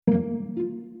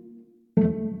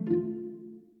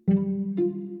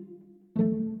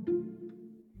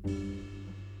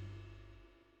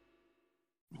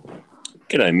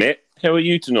G'day, Matt. How are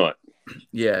you tonight?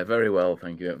 Yeah, very well,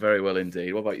 thank you. Very well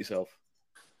indeed. What about yourself?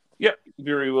 Yep,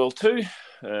 very well too.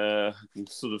 I can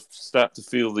sort of start to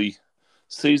feel the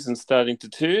season starting to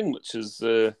turn, which is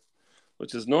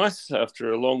nice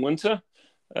after a long winter.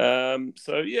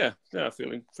 So yeah, no,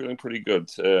 feeling pretty good.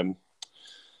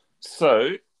 So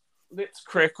let's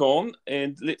crack on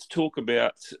and let's talk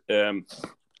about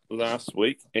last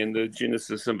week and the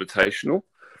Genesis Invitational.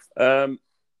 Um,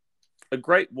 a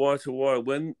great wire-to-wire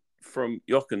win from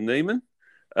Jochen Neiman.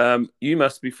 You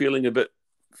must be feeling a bit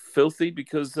filthy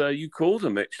because you called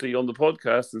him actually on the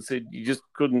podcast and said you just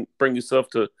couldn't bring yourself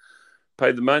to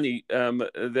pay the money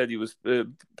that he was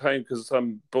paying because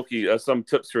some bookie, some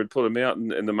tipster had put him out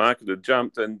and the market had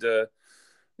jumped. And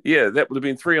yeah, that would have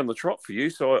been three on the trot for you.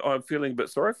 So I'm feeling a bit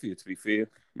sorry for you, to be fair,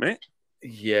 Matt.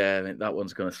 Yeah, I mean, that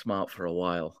one's going to smart for a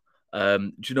while.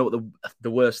 Do you know what the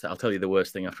worst? I'll tell you the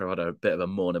worst thing after I've had a bit of a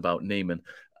moan about Neiman.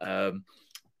 Do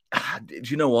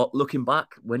you know what? Looking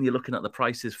back, when you're looking at the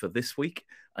prices for this week,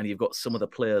 and you've got some of the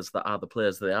players that are the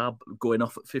players they are going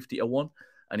off at 50-1,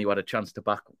 and you had a chance to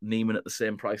back Neiman at the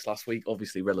same price last week,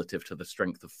 obviously relative to the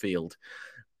strength of field,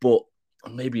 but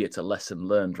maybe it's a lesson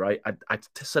learned, right? I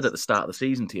said at the start of the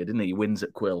season to you, didn't I? He wins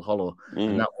at Quail Hollow,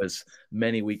 and that was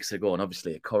many weeks ago, and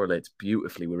obviously it correlates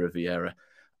beautifully with Riviera.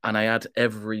 And I had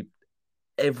every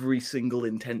single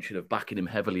intention of backing him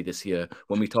heavily this year.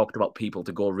 When we talked about people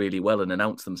to go really well and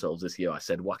announce themselves this year, I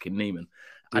said whacking Neiman,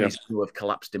 and he's going to have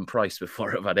collapsed in price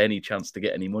before I've had any chance to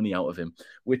get any money out of him,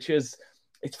 which is,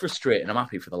 it's frustrating. I'm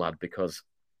happy for the lad because,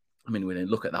 I mean, when you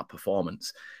look at that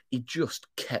performance, he just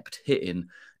kept hitting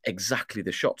exactly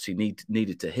the shots he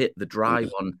needed to hit. The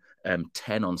drive on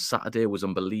 10 on Saturday was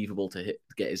unbelievable to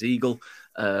get his eagle.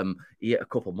 He hit a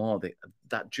couple more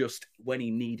that just when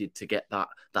he needed to get that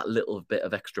little bit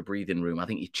of extra breathing room, I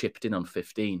think he chipped in on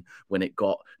 15 when it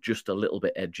got just a little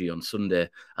bit edgy on Sunday.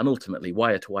 And ultimately,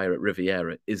 wire to wire at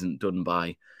Riviera isn't done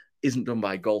by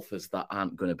golfers that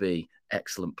aren't going to be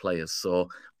excellent players. So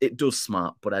it does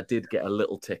smart, but I did get a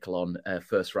little tickle on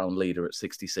first round leader at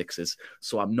 66s.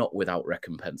 So I'm not without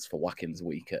recompense for Watkins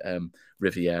week at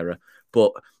Riviera.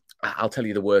 But I'll tell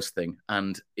you the worst thing,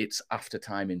 and it's after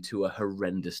timing to a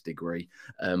horrendous degree.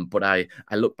 But I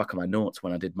look back at my notes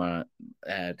when I did my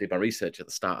research at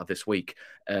the start of this week,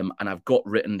 and I've got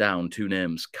written down two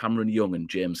names, Cameron Young and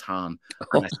James Hahn.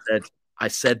 And I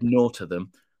said no to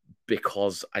them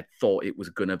because I thought it was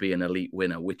going to be an elite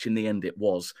winner, which in the end it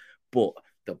was. But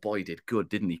the boy did good,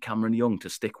 didn't he? Cameron Young to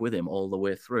stick with him all the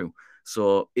way through.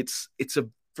 So it's a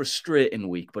frustrating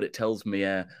week, but it tells me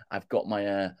I've got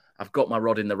my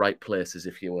rod in the right places,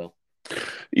 if you will.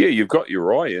 Yeah, you've got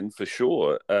your eye in for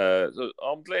sure. So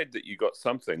I'm glad that you got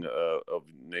something of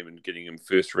Neiman getting him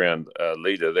first round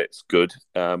leader. That's good.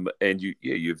 And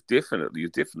you're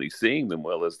definitely seeing them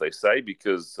well, as they say,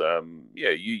 because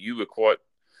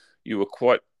you were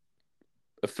quite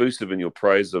effusive in your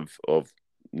praise of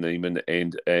Neiman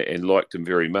and liked him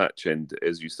very much. And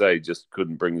as you say, just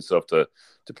couldn't bring yourself to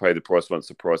pay the price once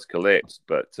the price collapsed.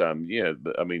 But so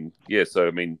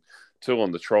two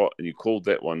on the trot, and you called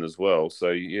that one as well. So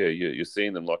yeah, you're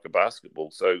seeing them like a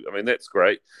basketball. So I mean, that's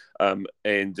great. And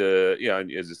as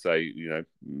I say,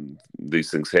 these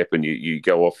things happen. You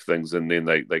go off things, and then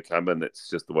they come in. It's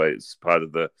just the way. It's part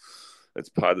of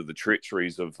the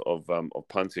treacheries of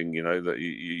punting. That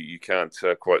you can't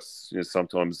quite.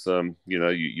 Sometimes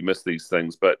you miss these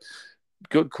things. But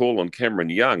good call on Cameron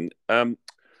Young.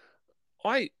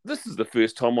 This is the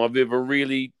first time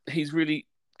he's really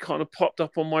kind of popped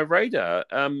up on my radar.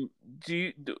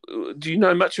 Do you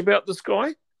know much about this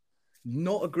guy?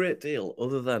 Not a great deal,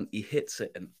 other than he hits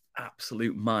it an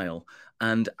absolute mile.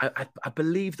 And I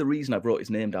believe the reason I wrote his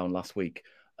name down last week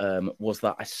was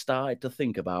that I started to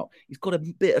think about he's got a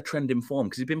bit of trend in form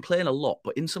because he's been playing a lot,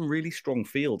 but in some really strong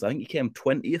fields. I think he came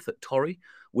 20th at Torrey,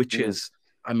 which is,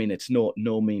 I mean, it's no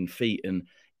mean feat. And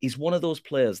he's one of those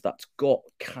players that's got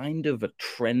kind of a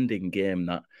trending game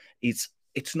that it's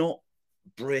not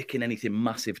breaking anything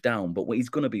massive down, but he's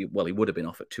going to be, well, he would have been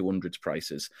off at 200s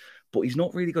prices, but he's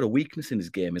not really got a weakness in his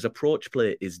game. His approach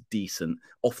play is decent.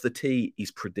 Off the tee,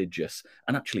 he's prodigious.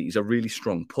 And actually, he's a really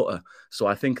strong putter. So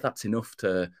I think that's enough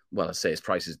to, well, I say his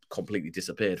price has completely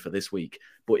disappeared for this week,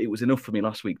 but it was enough for me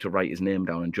last week to write his name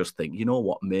down and just think, you know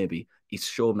what, maybe he's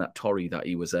shown that Torrey that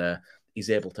he's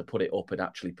able to put it up and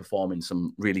actually perform in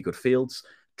some really good fields.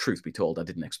 Truth be told, I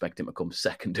didn't expect him to come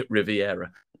second at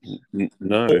Riviera.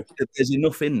 No. But there's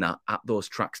enough in that at those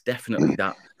tracks, definitely,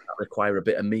 that require a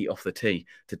bit of meat off the tee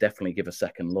to definitely give a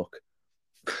second look.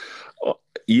 Oh,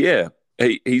 yeah.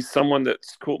 he's someone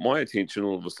that's caught my attention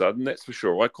all of a sudden, that's for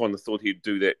sure. I kind of thought he'd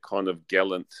do that kind of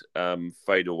gallant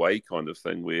fade away kind of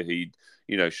thing where he'd,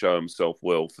 show himself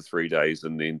well for 3 days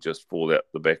and then just fall out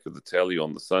the back of the tally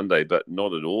on the Sunday, but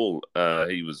not at all.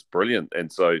 He was brilliant. And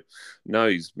so, no,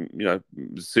 he's,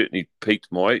 certainly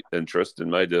piqued my interest and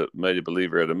made a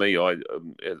believer out of me. I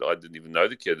didn't even know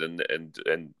the kid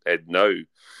and had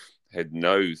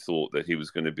no thought that he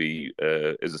was going to be,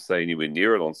 as I say, anywhere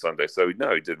near it on Sunday. So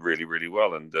no, he did really, really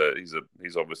well, and he's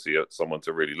obviously someone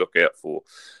to really look out for.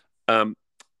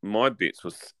 My bets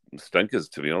was stinkers,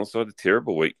 to be honest. I had a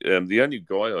terrible week. The only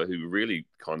guy who really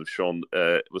kind of shone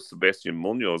was Sebastian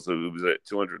Munoz, who was at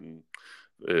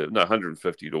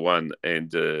 150 to 1,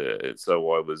 and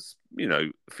so I was,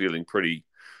 feeling pretty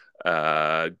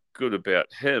good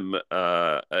about him,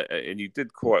 and he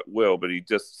did quite well, but he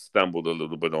just stumbled a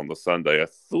little bit on the Sunday. I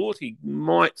thought he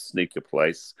might sneak a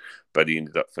place, but he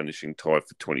ended up finishing tied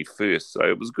for 21st. So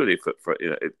it was a good effort for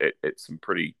at some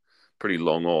pretty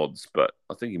long odds, but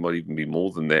I think he might even be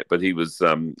more than that. But he was,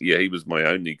 he was my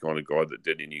only kind of guy that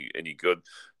did any good.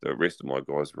 The rest of my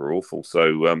guys were awful.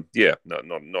 So not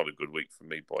a good week for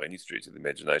me by any stretch of the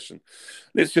imagination.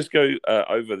 Let's just go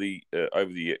over the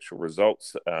actual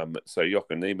results. So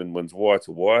Jochen Niemann wins wire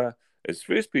to wire. His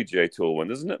first PGA Tour win,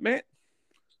 isn't it, Matt?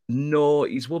 No,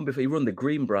 he's won before. He won the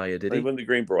Greenbrier, did he? He won the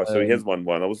Greenbrier, so he has won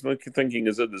one. I was thinking,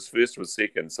 is it his first or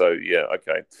second? So, yeah,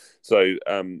 okay. So,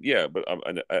 but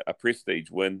a prestige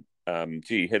win.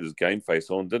 He had his game face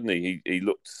on, didn't he? He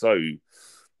looked so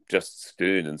just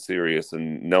stern and serious,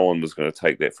 and no one was going to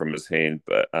take that from his hand.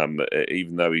 But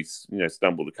even though he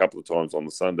stumbled a couple of times on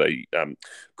the Sunday,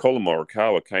 Colin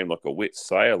Morikawa came like a wet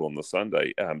sail on the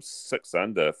Sunday, 6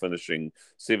 under, finishing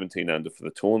 17 under for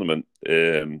the tournament.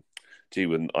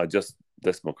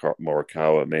 This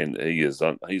Morikawa, man, he's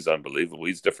unbelievable.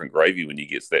 He's different gravy when he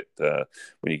gets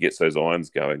those irons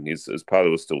going. His part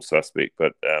was still suspect,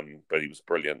 but he was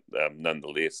brilliant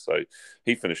nonetheless. So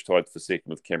he finished tied for second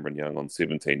with Cameron Young on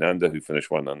 17 under, who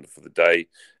finished 1 under for the day.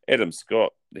 Adam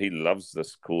Scott, he loves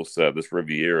this course, this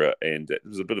Riviera, and it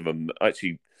was a bit of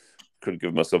actually could have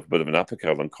given myself a bit of an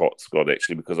uppercut on Scott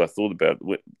actually, because I thought about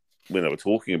it when they were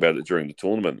talking about it during the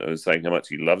tournament. I was saying how much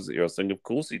he loves it. I was thinking, of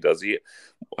course he does.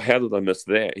 How did I miss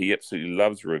that? He absolutely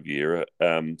loves Riviera.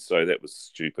 So that was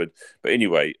stupid. But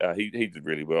anyway, he did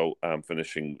really well,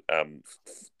 finishing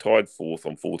tied fourth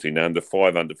on 14 under,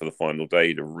 5 under for the final day. He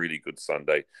had a really good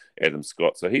Sunday, Adam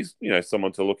Scott. So he's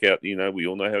someone to look out. We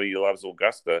all know how he loves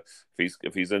Augusta.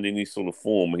 If he's in any sort of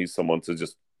form, he's someone to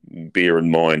just bear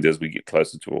in mind as we get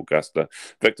closer to Augusta.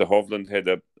 Victor Hovland had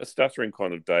a stuttering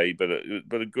kind of day, but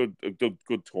a good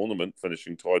tournament,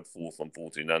 finishing tied fourth on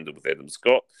 14 under with Adam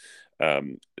Scott.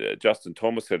 Justin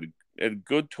Thomas had a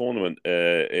good tournament.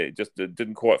 It just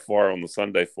didn't quite fire on the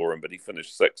Sunday for him, but he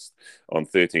finished 6th on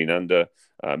 13 under.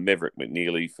 Maverick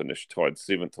McNeely finished tied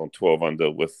 7th on 12 under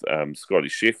with Scotty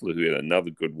Scheffler, who had another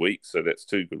good week. So that's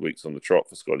 2 good weeks on the trot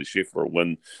for Scotty Scheffler, a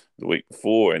win the week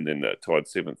before and then tied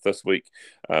 7th this week.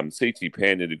 CT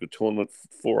Pan had a good tournament,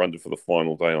 4 under for the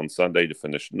final day on Sunday to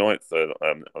finish 9th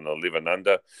on 11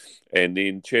 under. And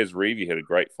then Chaz Reavie had a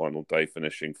great final day,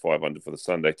 finishing 5 under for the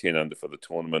Sunday, 10 under for the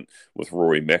tournament with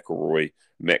Rory McIlroy,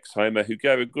 Max Homa, who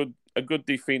gave a good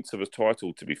defence of his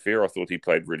title. To be fair, I thought he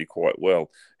played really quite well.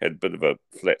 Had a bit of a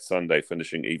flat Sunday,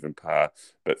 finishing even par,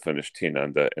 but finished 10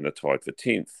 under and a tied for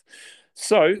 10th.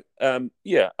 So, a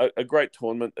great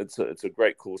tournament. It's a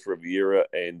great course, Riviera,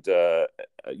 and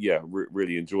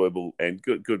really enjoyable and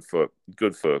good for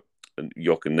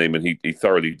Jochen Niemann. He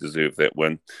thoroughly deserved that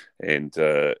win, and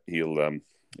he'll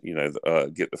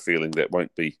get the feeling that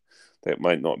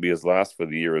might not be his last for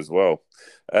the year as well.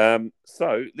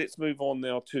 So let's move on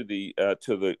now to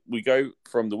we go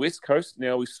from the West Coast.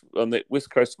 Now on that West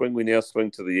Coast swing, we now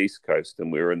swing to the East Coast,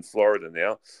 and we're in Florida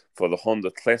now for the Honda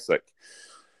Classic.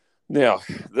 Now,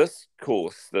 this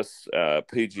course, this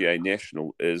PGA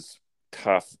National, is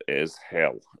tough as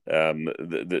hell.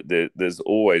 There's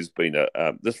always been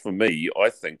this, for me, I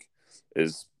think,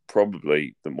 is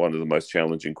probably one of the most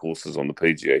challenging courses on the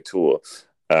PGA Tour.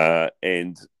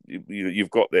 And you've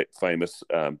got that famous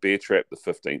Bear Trap, the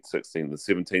 15th, 16th,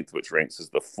 and 17th, which ranks as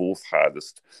the 4th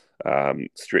hardest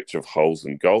stretch of holes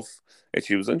in golf.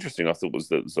 Actually, it was interesting. I thought it was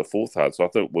the 4th hardest. So I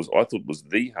thought it was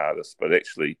the hardest, but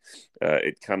actually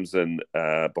it comes in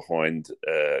behind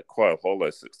Quail Hollow,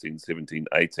 16, 17,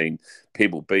 18,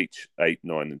 Pebble Beach, 8,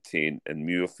 9, and 10, and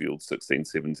Muirfield, 16,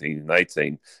 17, and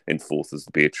 18. And 4th is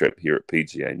the Bear Trap here at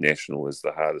PGA National as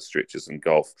the hardest stretches in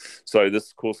golf. So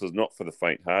this course is not for the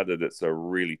faint-hearted. It's a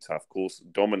really tough course,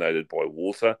 dominated by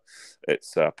water.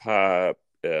 It's par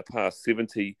par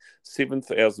 70,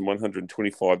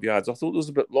 7,125 yards. I thought it was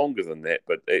a bit longer than that,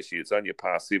 but actually it's only a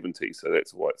par 70, so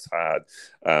that's why it's hard.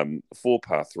 4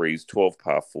 par 3s, 12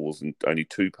 par 4s, and only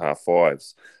 2 par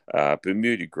 5s.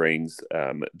 Bermuda Greens,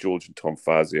 George and Tom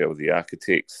Fazio were the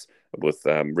architects, with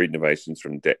renovations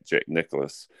from Jack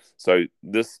Nicholas. So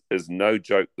this is no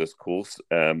joke, this course.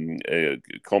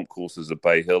 Comp courses are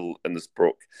Bay Hill,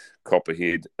 Innisbrook,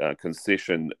 Copperhead,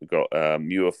 Concession, got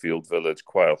Muirfield Village,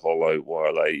 Quail Hollow,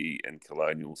 Waialae, and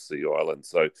Colonial Sea Island.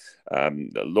 So a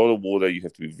lot of water. You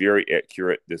have to be very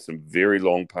accurate. There's some very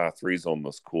long par 3s on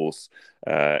this course,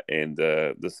 and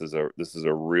this is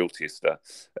a real tester.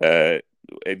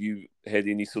 Have you had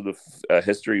any sort of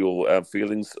history or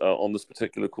feelings on this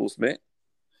particular course, Matt?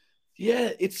 Yeah,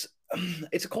 it's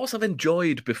a course I've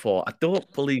enjoyed before. I don't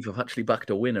believe I've actually backed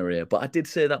a winner here, but I did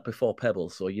say that before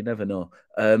Pebbles, so you never know.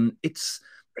 It's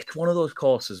one of those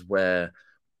courses where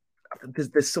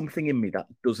there's something in me that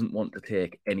doesn't want to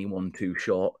take anyone too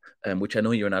short, which I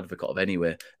know you're an advocate of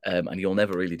anyway, and you'll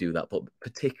never really do that, but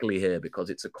particularly here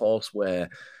because it's a course where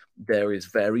there is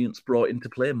variance brought into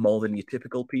play more than your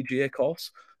typical PGA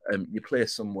course. You play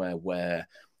somewhere where,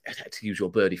 to use your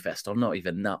birdie fest, or not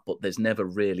even that, but there's never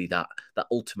really that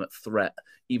ultimate threat,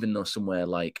 even though somewhere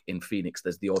like in Phoenix,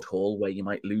 there's the odd hole where you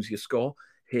might lose your score.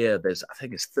 Here, I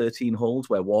think it's 13 holes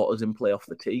where water's in play off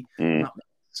the tee. And that makes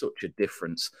such a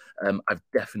difference. I've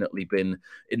definitely been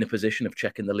in the position of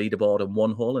checking the leaderboard on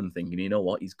one hole and thinking, you know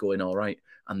what, he's going all right.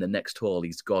 And the next hole,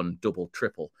 he's gone double,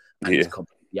 triple, and he's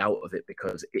completely out of it,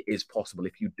 because it is possible,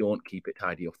 if you don't keep it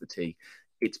tidy off the tee,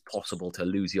 it's possible to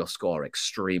lose your score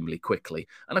extremely quickly.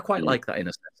 And I quite like that in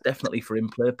a sense, definitely for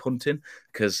in-play punting,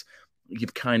 because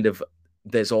you've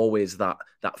there's always that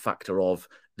factor of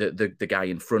the guy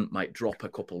in front might drop a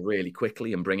couple really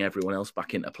quickly and bring everyone else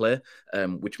back into play,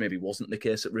 which maybe wasn't the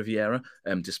case at Riviera,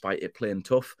 despite it playing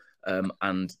tough.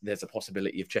 And there's a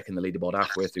possibility of checking the leaderboard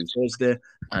halfway through Thursday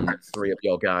and 3 of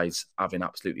your guys having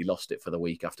absolutely lost it for the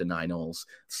week after 9 holes.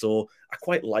 So I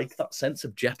quite like that sense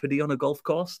of jeopardy on a golf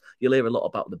course. You'll hear a lot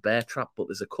about the bear trap, but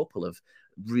there's a couple of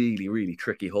really, really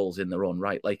tricky holes in their own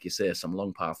right. Like you say, some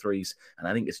long par 3s, and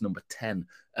I think it's number 10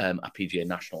 at PGA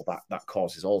National that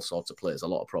causes all sorts of players a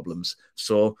lot of problems.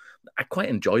 So I quite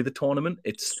enjoy the tournament.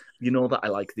 It's, that I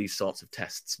like these sorts of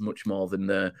tests much more than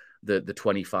the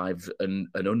 25 and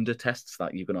under tests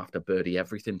that you're going to have to birdie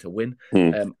everything to win.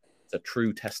 It's a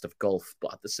true test of golf,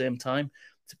 but at the same time,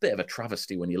 it's a bit of a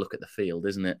travesty when you look at the field,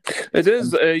 isn't it? It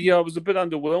is. I was a bit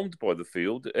underwhelmed by the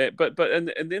field, but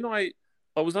then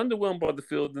I was underwhelmed by the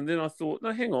field, and then I thought,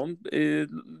 no, hang on,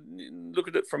 look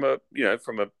at it from a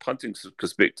punting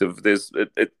perspective. There's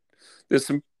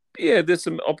some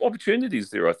opportunities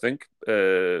there, I think,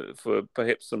 for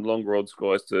perhaps some longer odds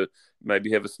guys to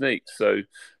maybe have a sneak. So,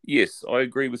 yes, I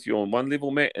agree with you on one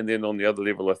level, Matt, and then on the other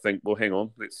level, I think, well, hang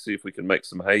on, let's see if we can make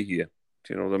some hay here.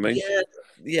 Do you know what I mean?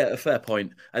 Yeah, a fair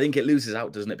point. I think it loses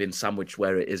out, doesn't it, being sandwiched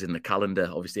where it is in the calendar.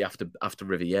 Obviously, after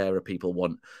Riviera, people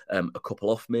want a couple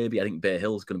off maybe. I think Bay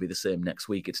Hill's going to be the same next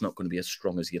week. It's not going to be as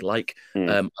strong as you'd like. And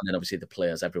then obviously the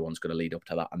players, everyone's going to lead up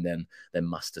to that, and then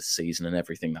Masters season and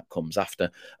everything that comes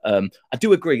after. I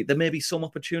do agree there may be some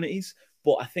opportunities,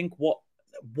 but I think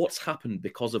what's happened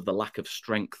because of the lack of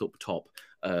strength up top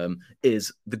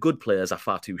is the good players are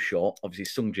far too short. Obviously,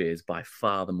 Sung Jae is by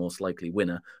far the most likely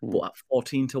winner, but at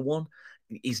 14-1,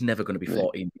 he's never going to be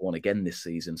 14-1 again this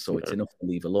season, so it's enough to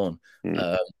leave alone.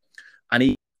 And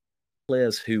he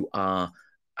players who are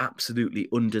absolutely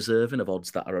undeserving of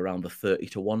odds that are around the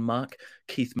 30-1 mark.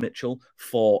 Keith Mitchell,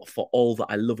 for all that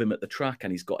I love him at the track,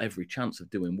 and he's got every chance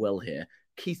of doing well here.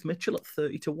 Keith Mitchell at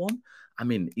 30-1. I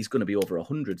mean, he's going to be over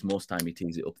 100s most time he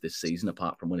tees it up this season,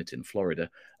 apart from when it's in Florida.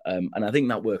 And I think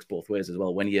that works both ways as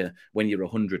well. When you're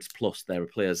 100s plus, there are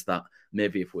players that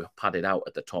maybe if we padded out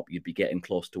at the top, you'd be getting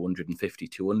close to 150,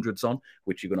 200s on,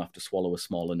 which you're going to have to swallow a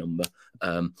smaller number.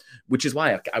 Which is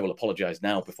why I will apologise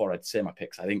now before I'd say my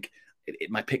picks. I think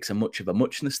my picks are much of a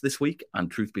muchness this week,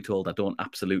 and truth be told, I don't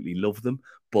absolutely love them.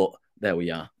 But there we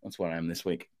are. That's where I am this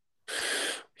week.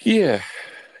 Yeah,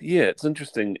 it's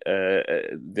interesting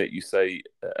that you say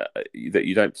that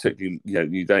you don't particularly,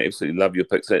 you don't absolutely love your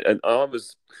picks. And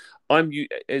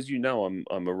as you know,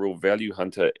 I'm a real value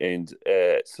hunter, and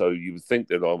so you would think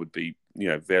that I would be,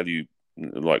 value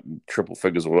like triple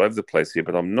figures all over the place here,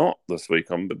 but I'm not this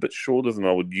week. I'm a bit shorter than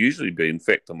I would usually be. In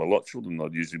fact, I'm a lot shorter than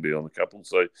I'd usually be on a couple.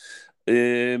 So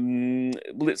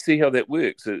let's see how that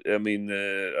works. I mean,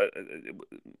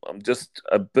 I'm just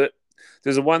a bit.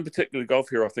 There's one particular golf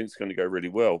here I think is going to go really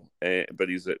well, but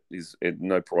he's at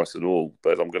no price at all.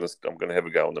 But I'm gonna have a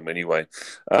go on them anyway.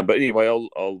 But anyway,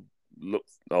 I'll look,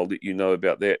 I'll let you know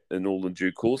about that in all in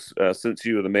due course. Since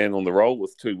you are the man on the roll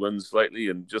with 2 wins lately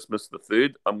and just missed the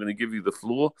third, I'm going to give you the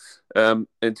floor and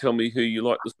tell me who you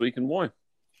like this week and why.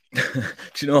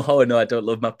 Do you know how I know I don't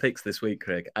love my picks this week,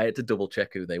 Craig? I had to double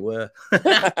check who they were.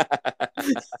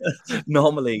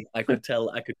 Normally, I could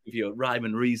give you a rhyme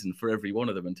and reason for every one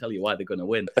of them and tell you why they're going to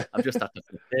win. I've just had to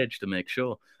flip the page to make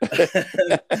sure.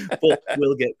 But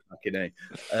we'll get cracking,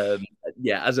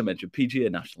 yeah, as I mentioned,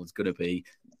 PGA National is going to be...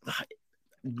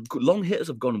 Long hitters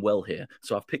have gone well here.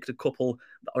 So I've picked a couple,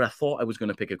 or I thought I was going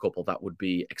to pick a couple that would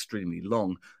be extremely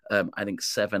long. I think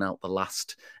 7 out the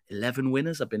last 11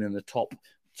 winners have been in the top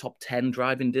 10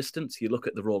 driving distance. You look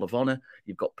at the Roll of Honour,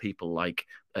 you've got people like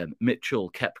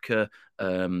Mitchell, Koepka,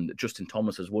 Justin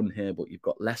Thomas has won here, but you've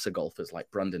got lesser golfers like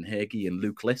Brandon Hagee and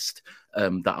Luke List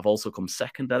that have also come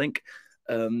second, I think.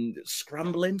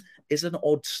 Scrambling is an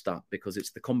odd stat because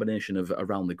it's the combination of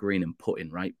around the green and putting,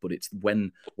 right? But it's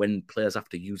when players have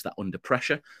to use that under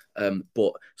pressure.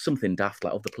 But something daft,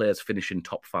 like of the players finishing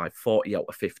top 5, 40 out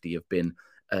of 50 have been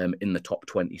in the top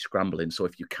 20 scrambling. So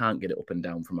if you can't get it up and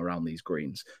down from around these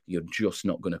greens, you're just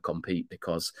not going to compete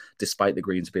because despite the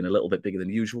greens being a little bit bigger than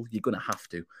usual, you're going to have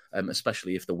to,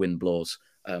 especially if the wind blows.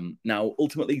 Now,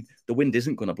 ultimately, the wind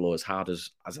isn't going to blow as hard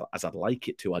as I'd like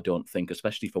it to, I don't think,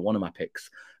 especially for one of my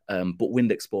picks. But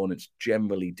wind exponents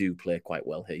generally do play quite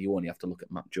well here. You only have to look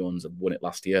at Matt Jones, who won it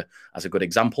last year, as a good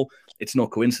example. It's no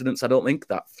coincidence, I don't think,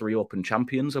 that 3 Open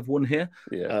champions have won here.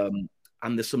 Yeah.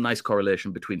 And there's some nice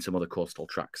correlation between some other coastal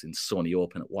tracks in Sony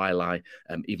Open at Wailea.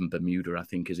 Even Bermuda, I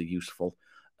think, is a useful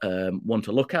one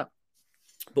to look at.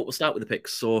 But we'll start with the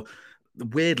picks. So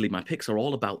weirdly, my picks are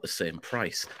all about the same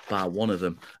price, bar one of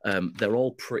them. They're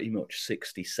all pretty much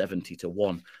 60, 70 to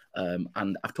 1.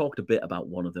 And I've talked a bit about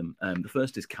one of them. The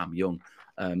first is Cam Young.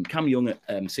 Cam Young at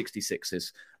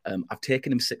 66s. I've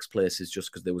taken him 6 places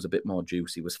just because there was a bit more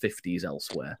juice. He was 50s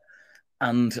elsewhere.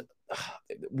 And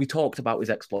we talked about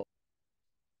his exploit.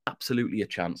 Absolutely a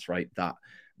chance, right, that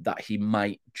he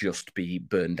might just be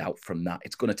burned out from that.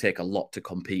 It's going to take a lot to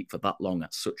compete for that long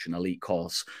at such an elite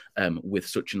course with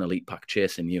such an elite pack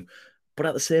chasing you. But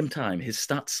at the same time, his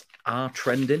stats are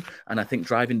trending, and I think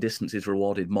driving distance is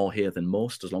rewarded more here than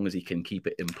most, as long as he can keep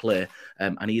it in play.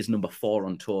 And he is number 4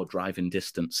 on tour driving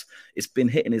distance. It's been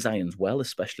hitting his irons well,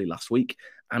 especially last week.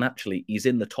 And actually, he's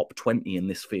in the top 20 in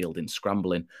this field in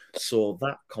scrambling. So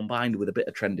that combined with a bit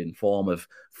of trending form of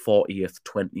 40th,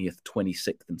 20th,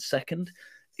 26th, and 2nd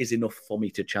is enough for me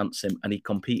to chance him. And he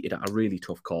competed at a really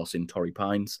tough course in Torrey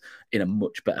Pines in a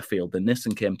much better field than this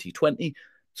and came T20.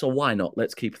 So why not?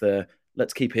 Let's keep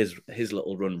his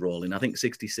little run rolling. I think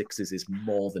 66s is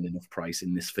more than enough price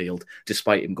in this field,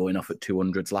 despite him going off at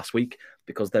 200s last week,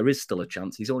 because there is still a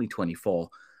chance. He's only 24,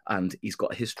 and he's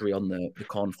got a history on the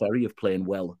Corn Ferry of playing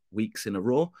well weeks in a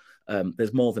row.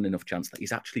 There's more than enough chance that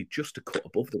he's actually just a cut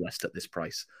above the rest at this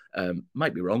price.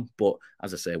 Might be wrong, but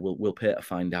as I say, we'll pay to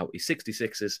find out. His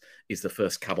 66s is the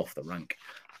first cab off the rank.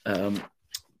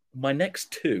 My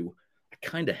next 2,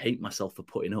 kind of hate myself for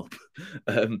putting up.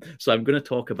 So I'm going to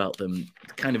talk about them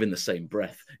kind of in the same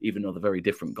breath, even though they're very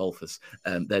different golfers.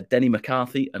 They're Denny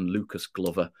McCarthy and Lucas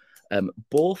Glover.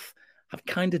 Both have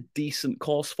kind of decent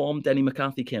course form. Denny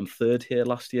McCarthy came 3rd here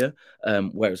last year,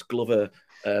 whereas Glover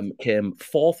came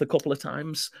 4th a couple of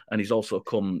times, and he's also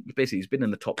he's been in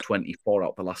the top 24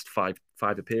 out the last five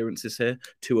appearances here,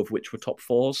 2 of which were top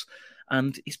 4s.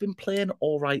 And he's been playing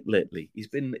all right lately.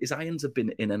 His irons have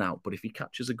been in and out, but if he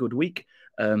catches a good week,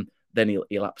 then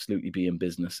he'll absolutely be in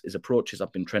business. His approaches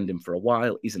have been trending for a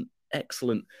while. He's an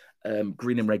excellent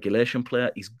green and regulation player.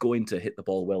 He's going to hit the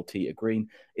ball well tee to green.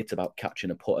 It's about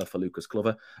catching a putter for Lucas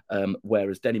Glover.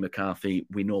 Whereas Denny McCarthy,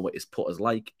 we know what his putter's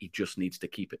like. He just needs to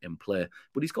keep it in play.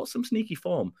 But he's got some sneaky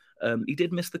form. He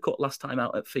did miss the cut last time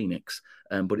out at Phoenix,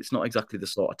 but it's not exactly the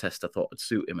sort of test I thought would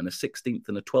suit him. And a 16th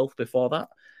and a 12th before that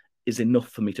is enough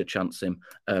for me to chance him,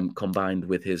 combined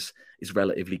with his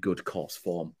relatively good course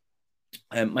form.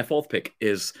 My 4th pick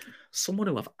is someone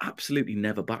who I've absolutely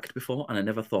never backed before, and I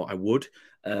never thought I would,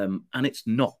 and it's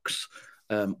Knox.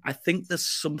 I think there's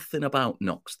something about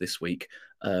Knox this week.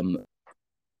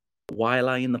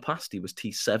 Wailea in the past, he was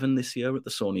T7 this year at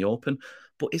the Sony Open,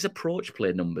 but his approach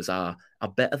play numbers are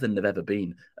better than they've ever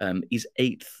been. He's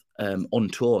 8th on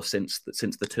tour since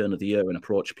the turn of the year in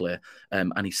approach play,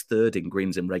 and he's 3rd in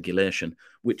greens in regulation,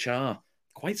 which are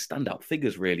quite standout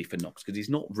figures really for Knox, because he's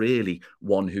not really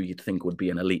one who you'd think would be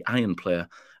an elite iron player.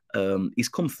 He's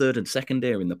come 3rd and 2nd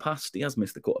here in the past. He has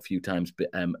missed the cut a few times, but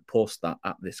post that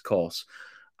at this course.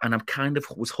 And I kind of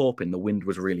was hoping the wind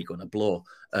was really going to blow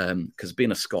because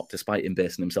being a Scot, despite him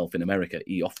basing himself in America,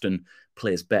 he often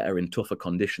plays better in tougher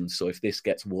conditions. So if this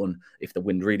gets won, if the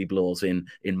wind really blows in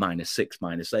 -6,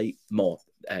 -8, more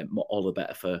all the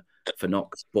better for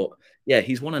Knox. But yeah,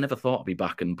 he's one I never thought I'd be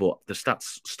backing, but the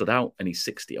stats stood out and he's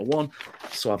 60-1.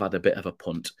 So I've had a bit of a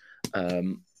punt.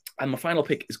 And my final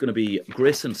pick is going to be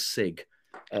Grayson Sigg.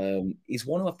 He's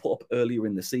one who I put up earlier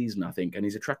in the season, I think, and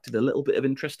he's attracted a little bit of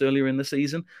interest earlier in the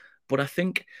season. But I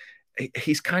think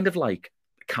he's kind of like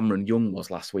Cameron Young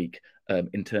was last week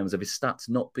in terms of his stats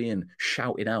not being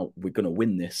shouting out, we're going to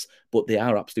win this, but they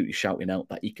are absolutely shouting out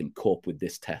that he can cope with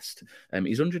this test.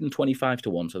 He's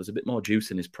 125-1, so there's a bit more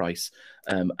juice in his price.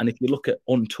 And if you look at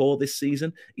on tour this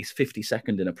season, he's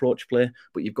 52nd in approach play,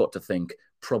 but you've got to think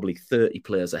probably 30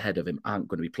 players ahead of him aren't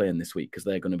going to be playing this week because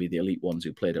they're going to be the elite ones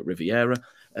who played at Riviera.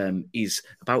 He's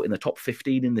about in the top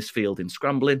 15 in this field in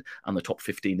scrambling and the top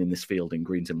 15 in this field in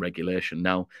greens and regulation.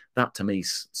 Now, that to me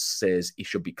says he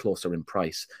should be closer in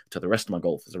price to the rest of my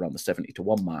golfers around the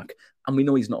 70-1 mark. And we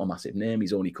know he's not a massive name.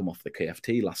 He's only come off the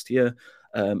KFT last year.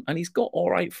 And he's got all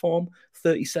right form,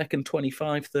 32nd,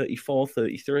 25, 34,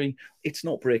 33. It's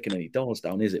not breaking any doors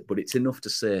down, is it? But it's enough to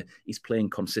say he's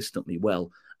playing consistently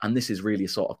well. And this is really a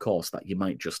sort of course that you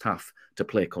might just have to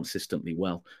play consistently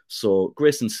well. So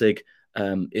Grayson Sigg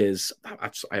is,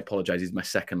 I apologise, he's my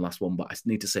second last one, but I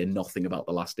need to say nothing about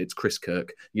the last. It's Chris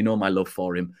Kirk. You know my love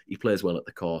for him. He plays well at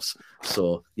the course.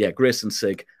 So yeah, Grayson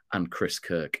Sigg and Chris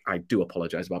Kirk. I do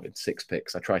apologise about having 6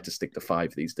 picks. I try to stick to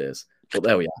 5 these days. But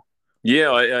there we are.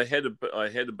 Yeah, I had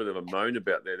a bit of a moan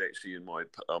about that actually in my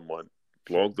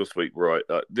blog this week, right?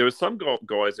 There are some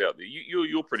guys out there.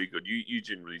 You're pretty good. You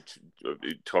generally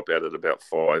top out at about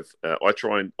 5. I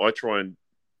try and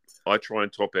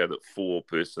top out at 4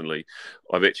 personally.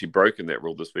 I've actually broken that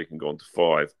rule this week and gone to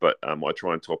 5, but I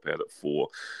try and top out at 4.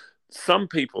 Some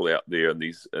people out there in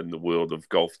the world of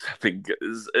golf tipping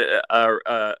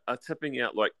are tipping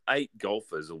out like 8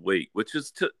 golfers a week, which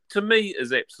is to me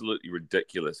is absolutely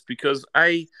ridiculous because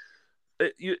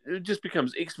it just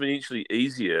becomes exponentially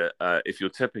easier if you're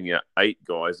tipping out 8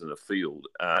 guys in a field.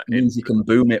 It means you can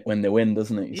boom it when they win,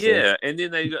 doesn't it? Yeah, and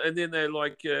then they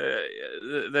like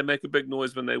they make a big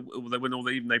noise when they win or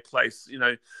they place.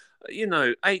 You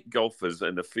know, 8 golfers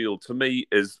in the field to me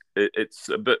it's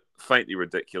a bit faintly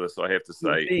ridiculous. I have to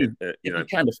say, it'd be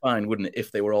kind of fine, wouldn't it,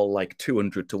 if they were all like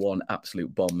 200-1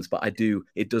 absolute bombs? But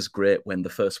it does great when the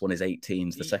first one is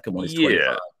 18s, the second one is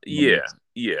 25. Yeah.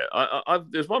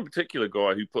 There's one particular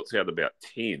guy who puts out about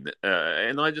 10,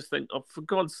 and I just think, oh, for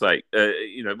God's sake,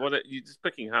 you're just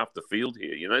picking half the field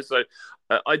here, So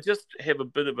I just have a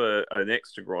bit of an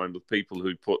extra grind with people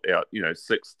who put out,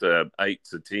 6 to 8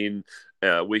 to 10.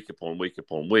 Week upon week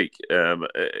upon week, and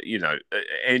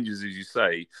as you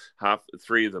say,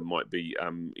 3 of them might be,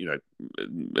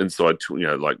 inside,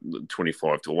 like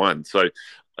 25-1. So,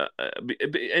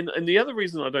 and the other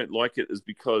reason I don't like it is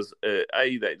because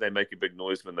they make a big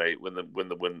noise when they win.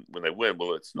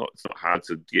 Well, it's not hard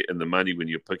to get in the money when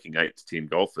you're picking 8 to 10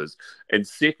 golfers. And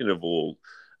second of all,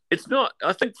 it's not.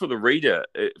 I think for the reader,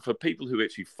 for people who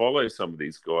actually follow some of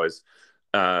these guys.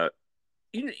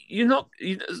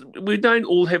 We don't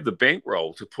all have the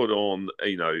bankroll to put on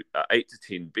 8 to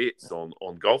 10 bets on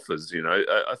golfers.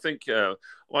 I think you're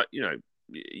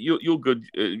good.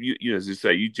 As you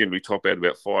say, you generally top out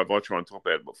about 5. I try and top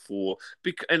out about 4,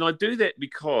 and I do that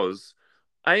because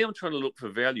A, I'm trying to look for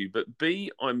value, but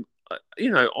B, I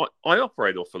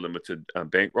operate off a limited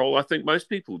bankroll. I think most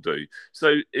people do.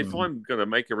 So if I'm going to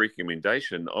make a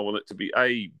recommendation, I want it to be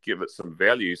A, give it some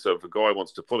value. So if a guy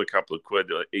wants to put a couple of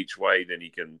quid each way, then he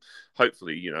can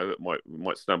hopefully, it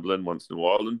might stumble in once in a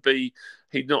while. And B,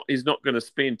 he's not going to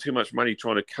spend too much money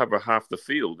trying to cover half the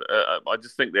field. I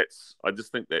just think that's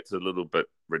a little bit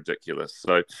ridiculous.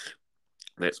 So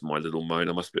that's my little moan.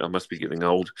 I must be getting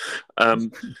old.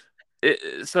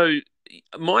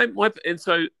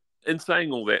 In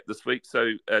saying all that this week,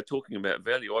 talking about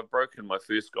value, I've broken my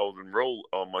first golden rule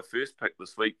on my first pick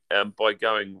this week by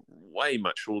going way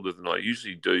much shorter than I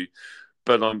usually do.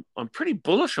 But I'm pretty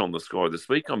bullish on this guy this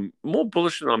week. I'm more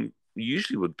bullish than I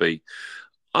usually would be.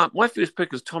 My first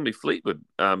pick is Tommy Fleetwood.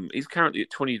 He's currently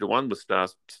at 20-1 with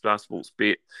Star Sports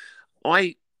Bet.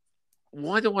 Why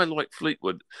do I like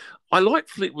Fleetwood? I like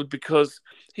Fleetwood because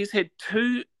he's had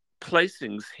 2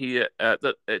 placings here,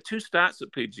 2 starts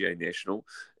at PGA National,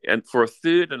 and for a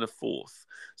 3rd and a 4th.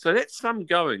 So that's some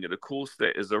going at a course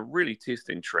that is a really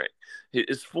testing track.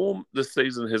 His form this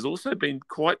season has also been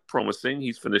quite promising.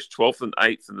 He's finished 12th and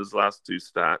 8th in his last 2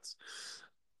 starts.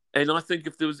 And I think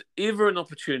if there was ever an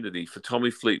opportunity for Tommy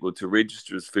Fleetwood to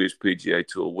register his first PGA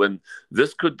Tour win,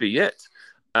 this could be it.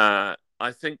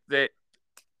 I think that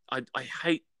I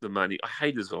hate the money. I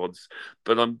hate his odds,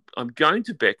 but I'm going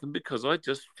to back him because I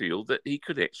just feel that he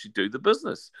could actually do the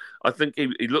business. I think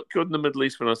he looked good in the Middle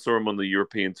East when I saw him on the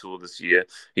European tour this year.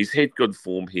 He's had good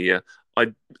form here.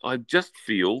 I just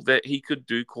feel that he could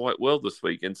do quite well this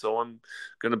week, and so I'm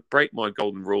going to break my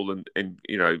golden rule and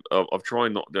I've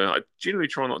trying not to. I generally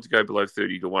try not to go below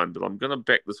 30-1, but I'm going to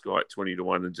back this guy at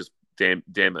 20-1 and just damn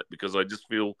it because I just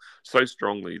feel so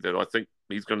strongly that I think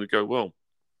he's going to go well.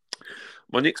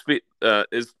 My next bet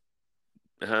is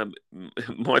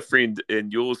my friend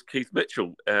and yours, Keith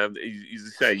Mitchell. As you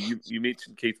say, you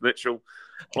mentioned Keith Mitchell.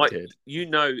 I did.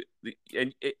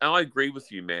 And I agree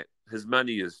with you, Matt. His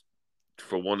money is,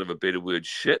 for want of a better word,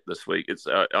 shit this week. It's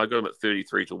I got him at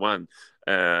 33-1,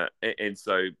 and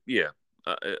so yeah,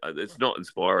 it's not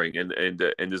inspiring,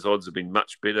 and his odds have been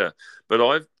much better. But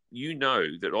I've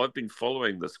been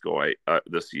following this guy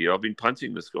this year. I've been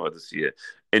punting this guy this year,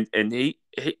 and he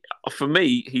for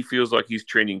me, he feels like he's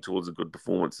trending towards a good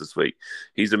performance this week.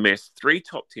 He's amassed 3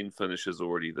 top 10 finishes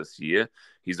already this year.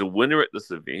 He's a winner at this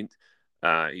event.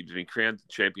 He's been crowned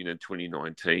champion in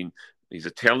 2019. He's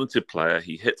a talented player.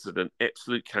 He hits it an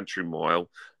absolute country mile,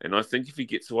 and I think if he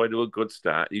gets away to a good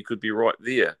start, he could be right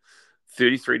there.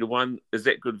 33-1, is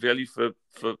that good value for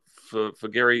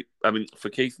Gary? I mean, for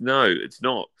Keith? No, it's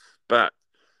not. But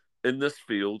in this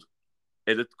field,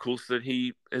 at a course that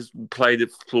he has played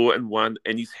at floor and won,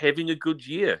 and he's having a good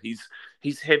year.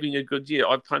 He's having a good year.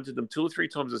 I've punted him 2 or 3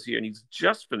 times this year, and he's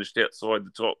just finished outside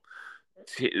the top.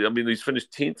 I mean, he's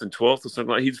finished 10th and 12th or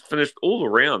something like. He's finished all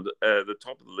around the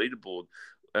top of the leaderboard,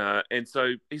 and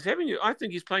so he's having. I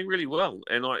think he's playing really well,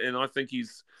 and I think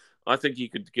he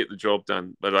could get the job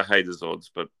done. But I hate his odds.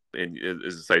 But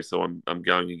as I say, so I'm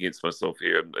going against myself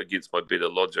here, against my better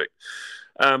logic.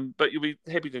 But you'll be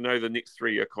happy to know the next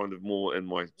 3 are kind of more in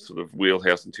my sort of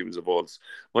wheelhouse in terms of odds.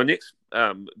 My next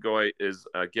guy is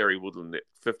Gary Woodland at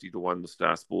 50-1 with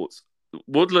Star Sports.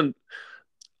 Woodland,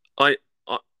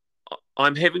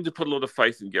 I'm having to put a lot of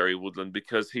faith in Gary Woodland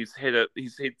because he's had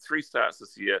 3 starts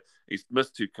this year. He's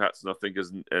missed 2 cuts, and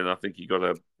I think he got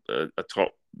a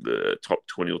top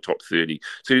 20 or top 30.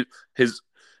 So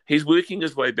he's working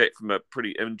his way back from a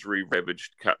pretty injury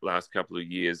ravaged last couple of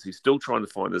years. He's still trying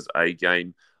to find his A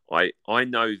game. I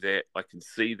know that. I can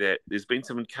see that. There's been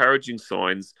some encouraging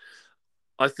signs.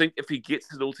 I think if he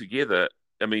gets it all together,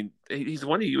 I mean, he's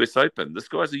won a US Open. This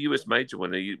guy's a US major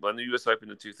winner. He won the US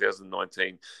Open in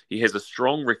 2019. He has a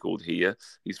strong record here.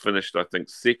 He's finished, I think,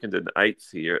 2nd and 8th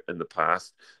here in the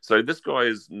past. So this guy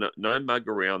is no mug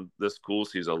around this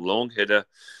course. He's a long hitter.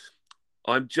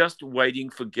 I'm just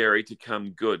waiting for Gary to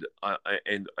come good,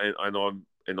 and I'm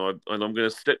going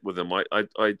to stick with him. I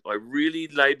really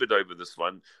laboured over this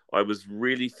one. I was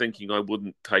really thinking I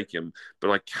wouldn't take him,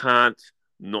 but I can't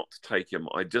not take him.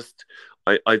 I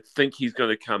think he's going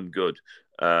to come good,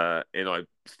 and I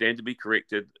stand to be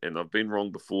corrected. And I've been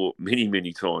wrong before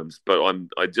many times, but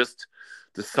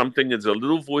there's a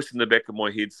little voice in the back of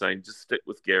my head saying just stick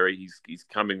with Gary. He's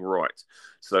coming right.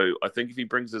 So I think if he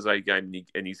brings his A game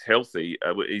and he's healthy,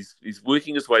 he's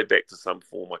working his way back to some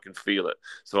form. I can feel it.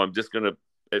 So I'm just going to.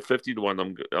 At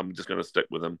 50-1, I'm just going to stick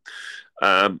with him.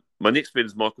 My next bet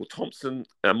is Michael Thompson.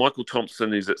 Michael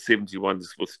Thompson is at 71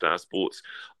 with Star Sports.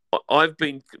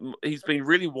 He's been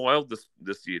really wild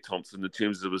this year, Thompson, in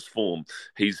terms of his form.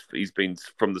 He's been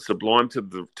from the sublime to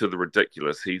the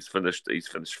ridiculous. He's finished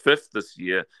 5th this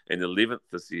year and 11th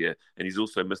this year, and he's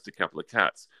also missed a couple of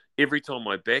cuts. Every time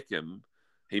I back him,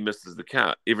 he misses the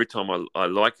cut. Every time I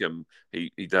like him, he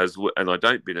does, and I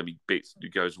don't bet him. He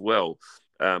goes well.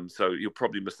 So he'll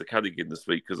probably miss the cut again this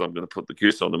week because I'm going to put the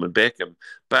curse on him and back him.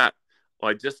 But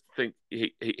I just think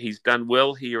he's done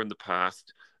well here in the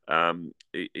past. When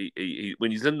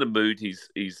he's in the mood,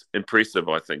 he's impressive.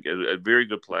 I think a very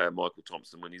good player, Michael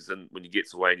Thompson. When he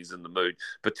gets away and he's in the mood,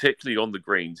 particularly on the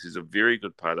greens, he's a very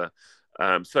good putter.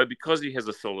 So because he has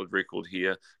a solid record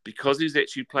here, because he's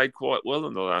actually played quite well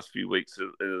in the last few weeks,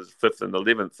 his 5th and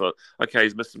 11th, okay,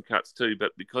 he's missed some cuts too,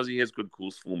 but because he has good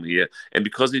course form here, and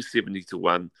because he's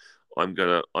 70-1, I'm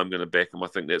gonna back him. I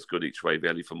think that's good each way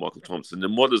value for Michael Thompson,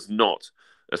 and what is not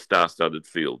a star-studded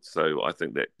field. So I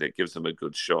think that gives him a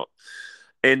good shot.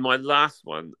 And my last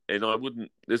one, and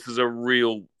this is a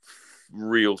real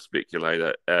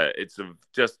speculator.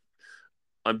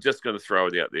 I'm just going to throw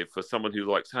it out there for someone who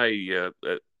likes,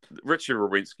 Richard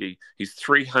Rowensky, he's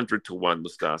 300-1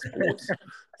 with Star Sports.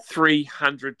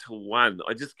 300-1.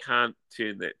 I just can't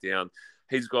turn that down.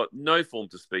 He's got no form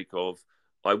to speak of.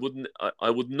 I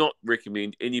would not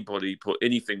recommend anybody put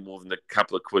anything more than a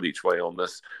couple of quid each way on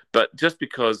this. But just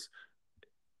because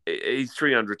he's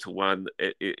 300-1,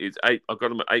 it's 8. I've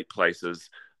got him at 8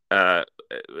 places. uh,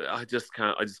 I just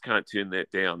can't turn that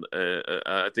down.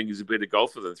 I think he's a better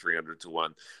golfer than 300 to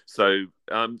 1. So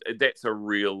that's a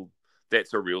real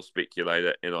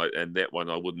speculator, and that one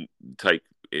I wouldn't take.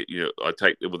 I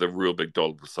take it with a real big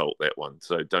dollop of salt, that one.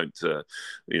 So don't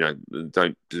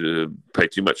pay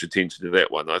too much attention to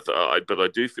that one. But I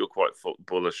do feel quite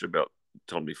bullish about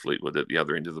Tommy Fleetwood at the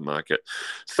other end of the market.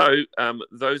 So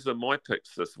those are my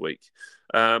picks this week.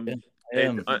 And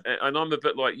I'm a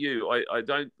bit like you. I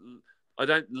don't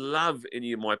love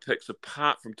any of my picks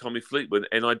apart from Tommy Fleetwood,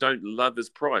 and I don't love his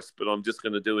price, but I'm just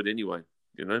going to do it anyway.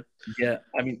 Yeah,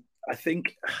 I mean, I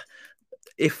think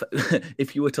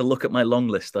if you were to look at my long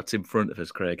list that's in front of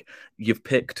us, Craig, you've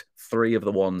picked 3 of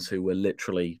the ones who were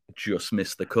literally just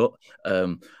missed the cut.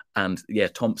 And yeah,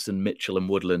 Thompson, Mitchell, and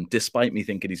Woodland. Despite me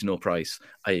thinking he's no price,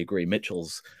 I agree.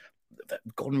 Mitchell's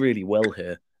gone really well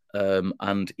here,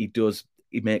 and he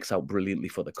makes out brilliantly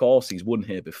for the course. He's won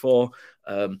here before.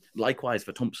 Likewise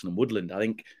for Thompson and Woodland. I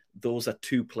think those are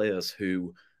 2 players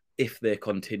who, if they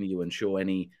continue and show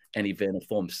any vein of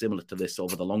form similar to this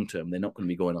over the long term, they're not going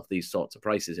to be going off these sorts of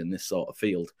prices in this sort of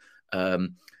field.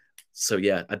 So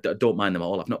yeah, I don't mind them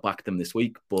all. I've not backed them this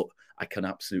week, but I can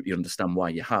absolutely understand why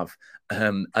you have.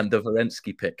 And the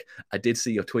Werenski pick, I did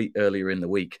see your tweet earlier in the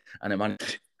week, and I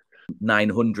managed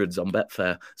 900s on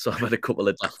Betfair, so I've had a couple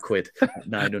of daft quid,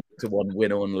 900 to 1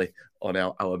 win only on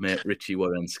our mate Richie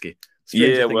Werenski.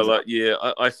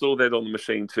 I saw that on the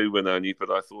machine too, win only,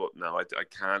 but I thought, no, I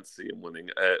can't see him winning.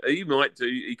 He might do,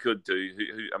 he could do.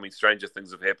 I mean, stranger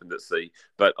things have happened at sea,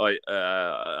 but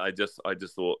I just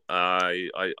thought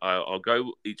I'll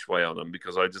go each way on him,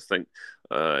 because I just think,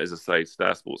 as I say,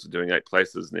 Star Sports are doing 8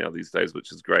 places now these days,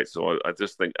 which is great. So I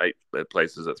just think 8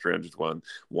 places at 300 to 1.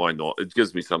 Why not? It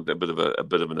gives me something, a bit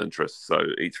of an interest. So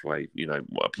each way, I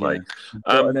play.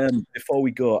 Yeah. Before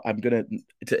we go, I'm gonna.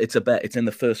 It's a bet. It's in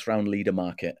the first round leader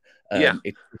market.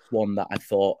 It's one that I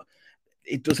thought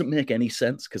it doesn't make any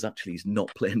sense, because actually he's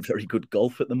not playing very good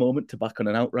golf at the moment to back on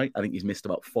an outright. I think he's missed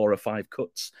about 4 or 5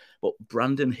 cuts. But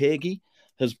Brandon Hagee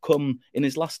has come in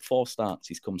his last 4 starts.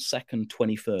 He's come 2nd,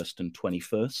 21st, and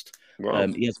 21st. Wow.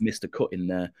 He has missed a cut in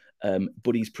there,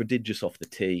 but he's prodigious off the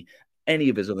tee. Any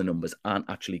of his other numbers aren't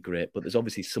actually great, but there's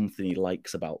obviously something he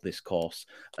likes about this course.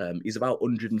 He's about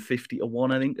 150 to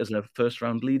 1, I think, as a first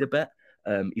round leader bet.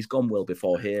 He's gone well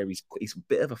before here. He's a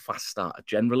bit of a fast starter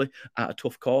generally at a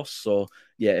tough course. So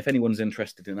yeah, if anyone's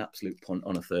interested in absolute punt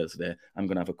on a Thursday, I'm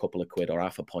going to have a couple of quid or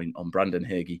half a point on Brandon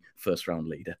Hagee, first round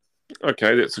leader.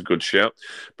 Okay, that's a good shout.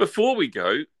 Before we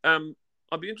go,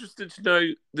 I'd be interested to know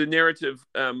the narrative.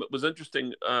 It was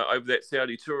interesting over that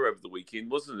Saudi tour over the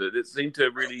weekend, wasn't it? It seemed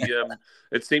to really,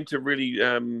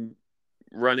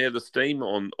 run out of steam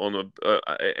on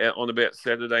about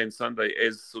Saturday and Sunday,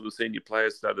 as sort of senior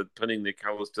players started pinning their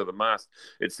colours to the mast.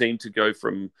 It seemed to go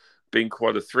from being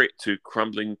quite a threat to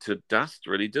crumbling to dust,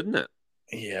 really, didn't it?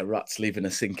 Yeah, rats leaving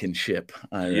a sinking ship.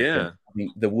 Yeah. I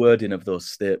mean, the wording of those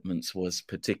statements was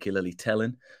particularly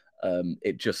telling.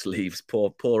 It just leaves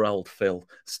poor old Phil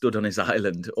stood on his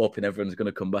island, hoping everyone's going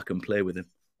to come back and play with him.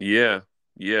 Yeah.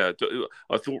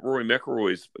 I thought Rory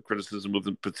McIlroy's criticism was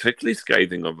particularly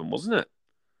scathing of him, wasn't it?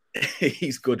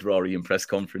 He's good, Rory, in press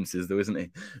conferences, though, isn't he?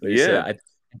 Yeah.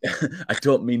 I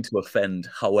don't mean to offend,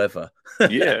 however.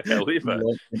 Yeah, however.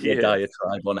 A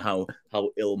diatribe on how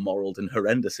ill-moraled and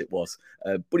horrendous it was.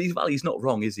 But he's not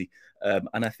wrong, is he?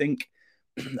 And I think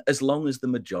as long as the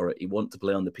majority want to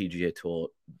play on the PGA Tour,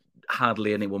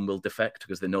 hardly anyone will defect,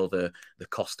 because they know the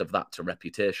cost of that to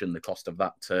reputation, the cost of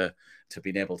that to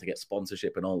being able to get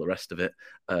sponsorship and all the rest of it.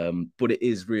 But it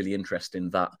is really interesting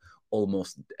that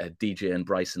almost DJ and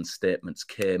Bryson's statements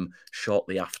came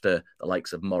shortly after the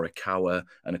likes of Morikawa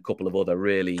and a couple of other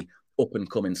really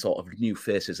up-and-coming sort of new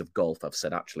faces of golf have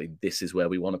said, actually, this is where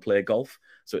we want to play golf.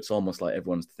 So it's almost like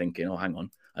everyone's thinking, oh, hang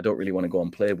on, I don't really want to go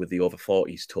and play with the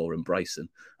over-40s tour and Bryson.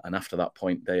 And after that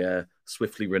point, they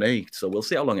swiftly reneged. So we'll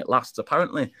see how long it lasts.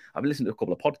 Apparently, I've listened to a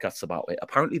couple of podcasts about it.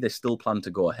 Apparently, they still plan to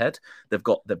go ahead. They've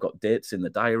got dates in the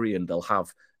diary, and they'll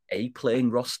have a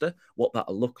playing roster. What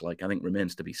that'll look like, I think,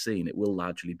 remains to be seen. It will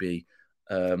largely be,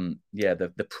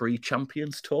 the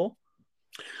pre-Champions Tour.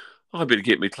 I better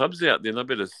get my clubs out then. I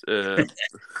better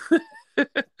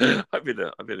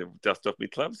dust off my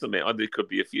clubs. I mean, there could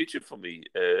be a future for me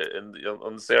on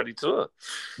the Saudi tour.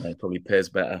 It probably pays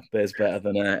better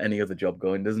than any other job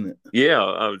going, doesn't it? Yeah,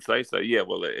 I would say so. Yeah,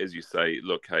 well, as you say,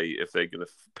 look, hey, if they're going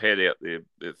to pad out their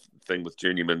thing with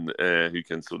journeyman who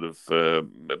can sort of a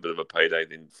bit of a payday,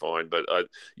 then fine. But I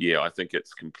think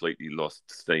it's completely lost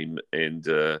steam. And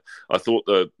I thought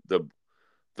the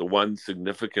the one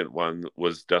significant one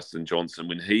was Dustin Johnson.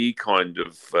 When he kind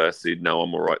of said, "No,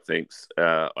 I'm all right, thanks,"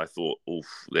 I thought, "Oof,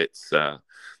 that's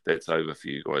over for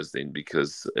you guys then,"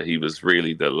 because he was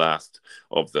really the last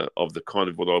of the kind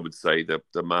of what I would say the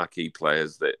marquee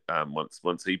players that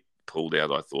once he pulled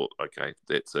out, I thought, okay,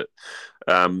 that's it.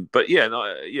 But yeah,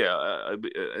 no, yeah, and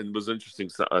it was interesting.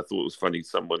 So I thought it was funny.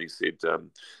 Somebody said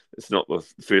it's not the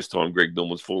first time Greg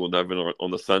Norman's fallen over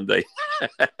on a Sunday.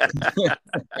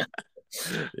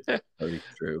 Very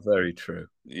true. Very true.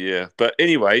 Yeah, but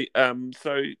anyway,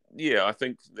 so yeah, I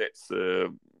think that's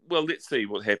well. Let's see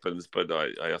what happens, but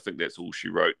I think that's all she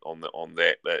wrote on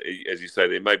that. As you say,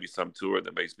 there may be some tour and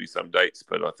there may be some dates,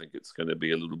 but I think it's going to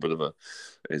be a little bit of a,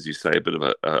 as you say, a bit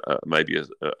of maybe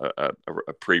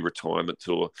a pre-retirement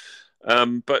tour.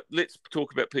 But let's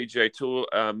talk about PGA Tour.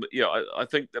 Yeah, I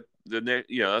think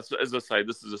as I say,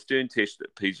 this is a stern test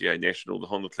at PGA National. The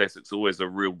Honda Classic's always a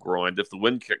real grind. If the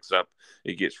wind kicks up,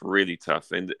 it gets really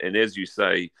tough. And as you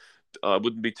say, I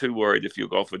wouldn't be too worried if your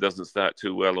golfer doesn't start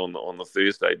too well on the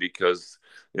Thursday, because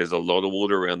there's a lot of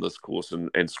water around this course,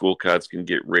 and scorecards can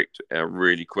get wrecked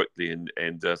really quickly,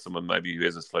 and someone maybe who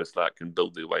has a slow start can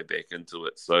build their way back into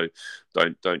it. So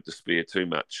don't despair too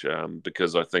much,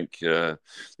 because I think this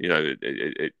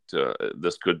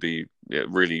could be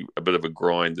really a bit of a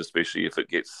grind, especially if it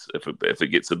gets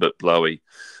a bit blowy.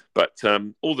 But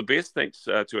all the best. Thanks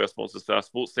to our sponsor, Star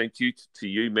Sports. Thank you to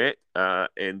you, Matt,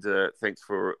 and thanks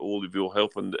for all of your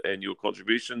help and your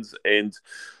contributions. And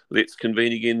let's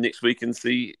convene again next week and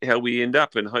see how we end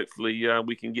up. And hopefully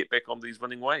we can get back on these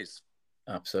winning ways.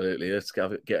 Absolutely. Let's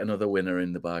get another winner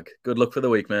in the bag. Good luck for the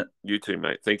week, mate. You too,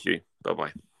 mate. Thank you.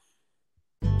 Bye-bye.